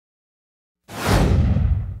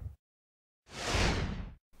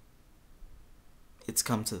it's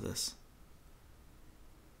come to this.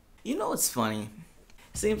 You know what's funny?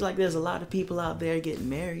 Seems like there's a lot of people out there getting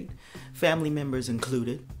married, family members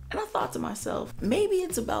included. And I thought to myself, maybe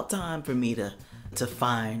it's about time for me to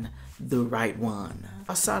find the right one.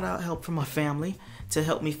 I sought out help from my family to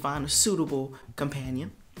help me find a suitable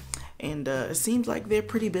companion. And it seems like they're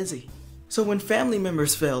pretty busy. So when family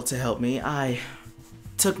members failed to help me, I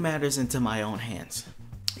took matters into my own hands.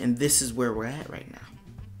 And this is where we're at right now.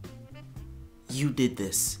 You did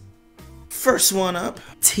this. First one up,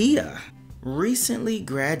 Tia. Recently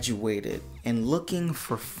graduated and looking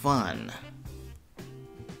for fun.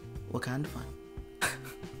 What kind of fun?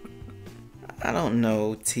 I don't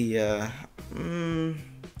know, Tia.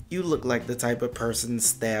 You look like the type of person to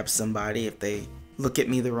stab somebody if they look at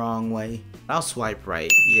me the wrong way. I'll swipe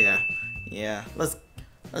right. Yeah.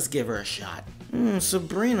 Let's give her a shot.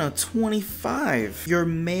 Sabrina, 25. Your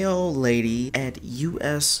mail lady at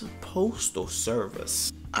U.S. Postal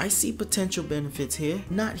Service. I see potential benefits here.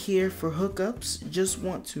 Not here for hookups, just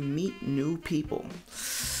want to meet new people.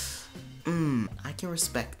 I can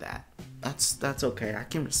respect that. That's okay. I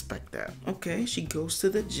can respect that. Okay, she goes to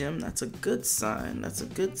the gym. That's a good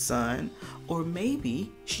sign. Or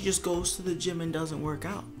maybe she just goes to the gym and doesn't work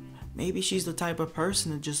out. Maybe she's the type of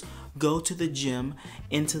person to just go to the gym,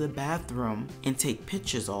 into the bathroom, and take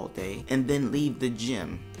pictures all day, and then leave the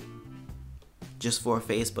gym just for a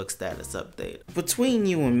Facebook status update. Between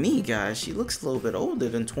you and me, guys, she looks a little bit older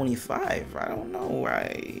than 25. I don't know.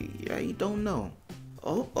 I don't know.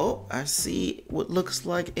 Oh, I see what looks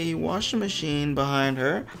like a washing machine behind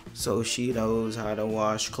her. So she knows how to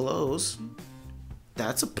wash clothes.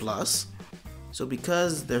 That's a plus. So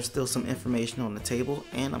because there's still some information on the table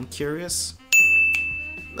and I'm curious,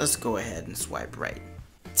 let's go ahead and swipe right.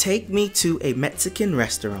 Take me to a Mexican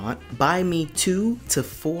restaurant, buy me 2 to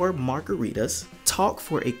 4 margaritas, talk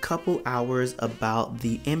for a couple hours about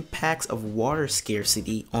the impacts of water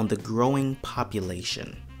scarcity on the growing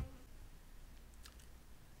population.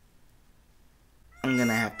 I'm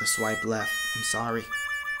gonna have to swipe left, I'm sorry.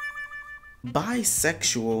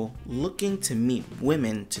 Bisexual, looking to meet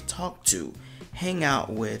women to talk to, hang out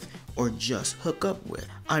with, or just hook up with.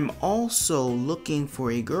 I'm also looking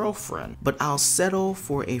for a girlfriend, but I'll settle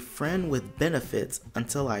for a friend with benefits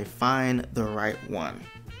until I find the right one.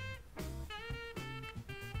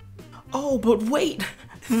 Oh, but wait,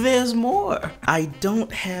 there's more. I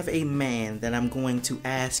don't have a man that I'm going to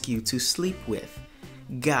ask you to sleep with.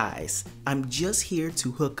 Guys, I'm just here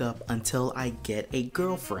to hook up until I get a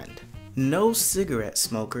girlfriend. No cigarette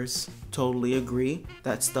smokers. Totally agree.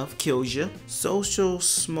 That stuff kills you. Social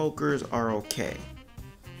smokers are okay.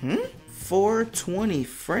 420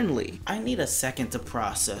 friendly. I need a second to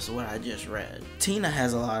process what I just read. Tina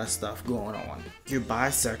has a lot of stuff going on. You're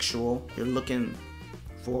bisexual. You're looking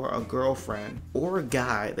for a girlfriend or a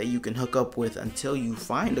guy that you can hook up with until you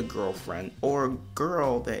find a girlfriend, or a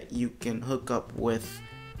girl that you can hook up with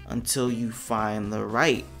until you find the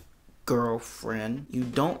right girlfriend. You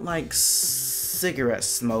don't like cigarette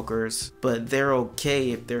smokers, but they're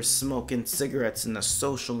okay if they're smoking cigarettes in a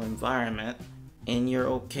social environment, and you're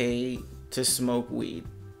okay to smoke weed.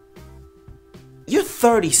 You're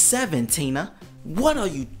 37, Tina. What are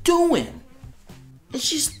you doing? And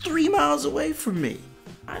she's 3 miles away from me.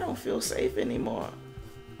 I don't feel safe anymore.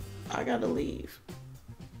 I gotta leave.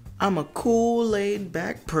 I'm a cool, laid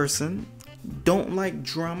back person. Don't like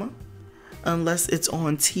drama unless it's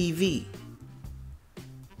on TV.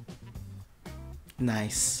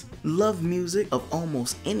 Nice. Love music of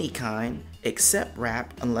almost any kind except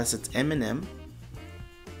rap unless it's Eminem.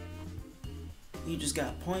 You just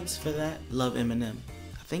got points for that. Love Eminem.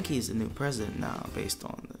 I think he's the new president now based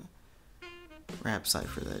on the rap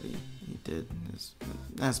cipher that he did.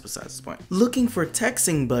 That's besides the point. Looking for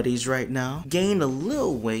texting buddies right now. Gained a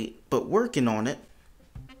little weight, but working on it.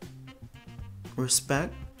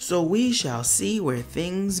 Respect. So we shall see where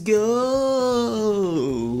things go.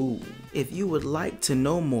 If you would like to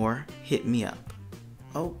know more, hit me up.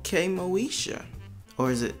 Okay, Moesha.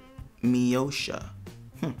 Or is it Miosha?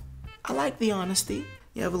 I like the honesty.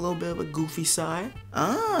 You have a little bit of a goofy side.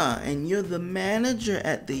 And you're the manager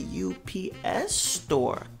at the UPS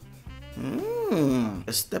store.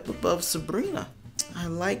 A step above Sabrina. I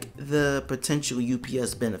like the potential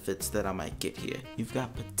UPS benefits that I might get here. You've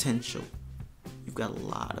got potential. You've got a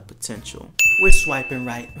lot of potential. We're swiping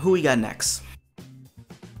right. Who we got next?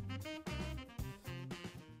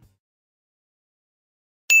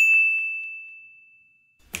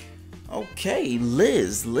 Okay,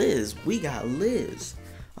 Liz. We got Liz.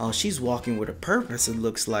 Oh, she's walking with a purpose, it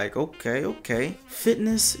looks like. Okay.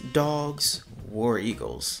 Fitness, dogs, war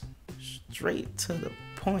eagles. Straight to the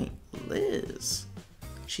point, Liz.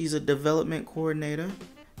 She's a development coordinator.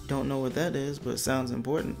 Don't know what that is, but it sounds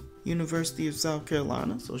important. University of South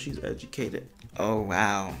Carolina, so she's educated. Oh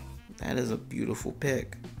wow, that is a beautiful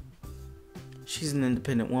pic. She's an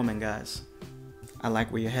independent woman, guys. I like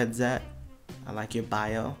where your head's at. I like your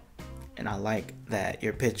bio. And I like that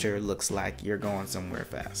your picture looks like you're going somewhere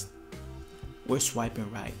fast. We're swiping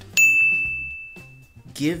right.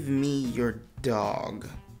 Give me your dog.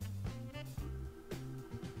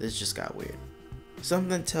 This just got weird.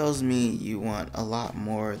 Something tells me you want a lot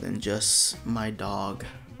more than just my dog.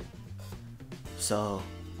 So,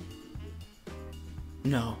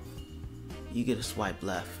 no. You get a swipe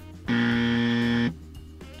left. And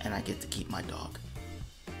I get to keep my dog.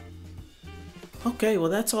 Okay,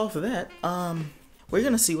 well that's all for that. We're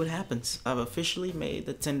gonna see what happens. I've officially made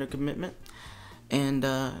the Tinder commitment. And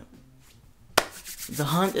the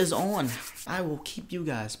hunt is on. I will keep you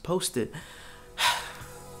guys posted.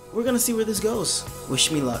 We're gonna see where this goes.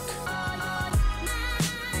 Wish me luck.